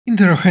In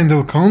the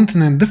Rohendel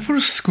continent, the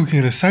first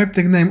cooking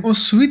recipe name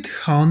was sweet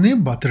honey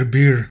butter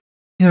beer.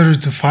 In order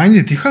to find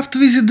it, you have to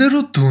visit the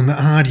Rotuna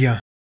area.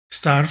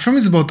 Start from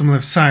its bottom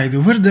left side,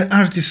 where the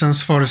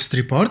Artisan's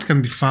Forestry Port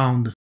can be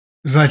found.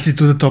 Slightly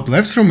to the top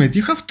left from it,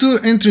 you have to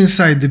enter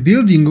inside the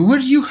building,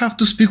 where you have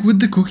to speak with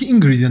the cooking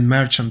ingredient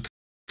merchant,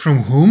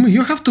 from whom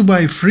you have to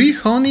buy 3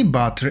 honey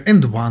butter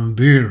and 1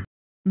 beer.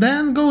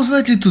 Then go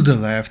slightly to the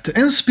left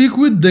and speak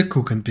with the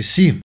cook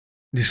NPC.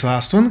 This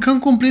last one can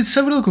complete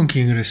several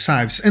cooking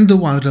recipes, and the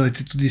one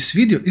related to this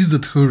video is the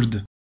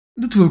third.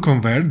 That will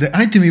convert the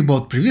item you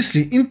bought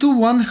previously into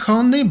 1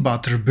 honey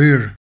butter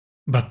beer.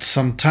 But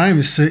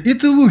sometimes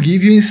it will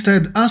give you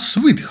instead a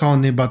sweet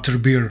honey butter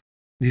beer.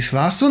 This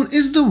last one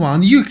is the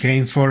one you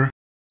came for.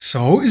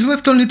 So it's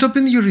left only to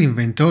open your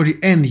inventory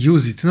and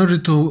use it in order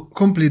to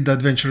complete the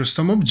Adventurous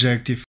Tome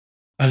objective.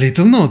 A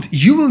little note,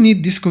 you will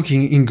need this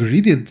cooking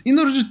ingredient in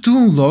order to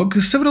unlock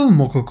several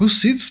mokoku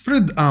seeds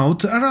spread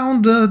out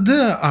around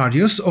the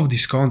areas of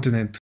this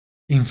continent.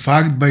 In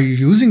fact, by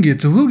using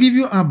it will give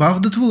you a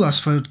buff that will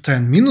last for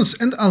 10 minutes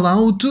and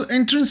allow you to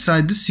enter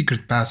inside the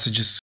secret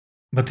passages.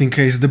 But in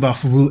case the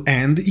buff will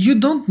end, you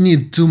don't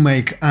need to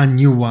make a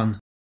new one.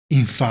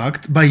 In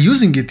fact, by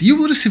using it you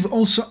will receive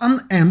also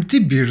an empty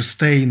beer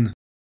stain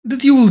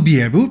that you will be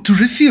able to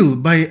refill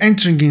by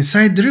entering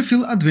inside the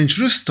Refill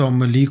Adventurous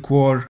Tome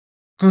liquor.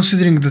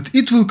 Considering that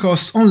it will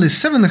cost only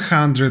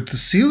 700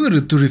 silver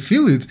to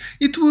refill it,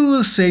 it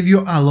will save you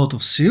a lot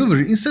of silver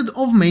instead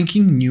of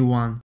making new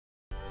one.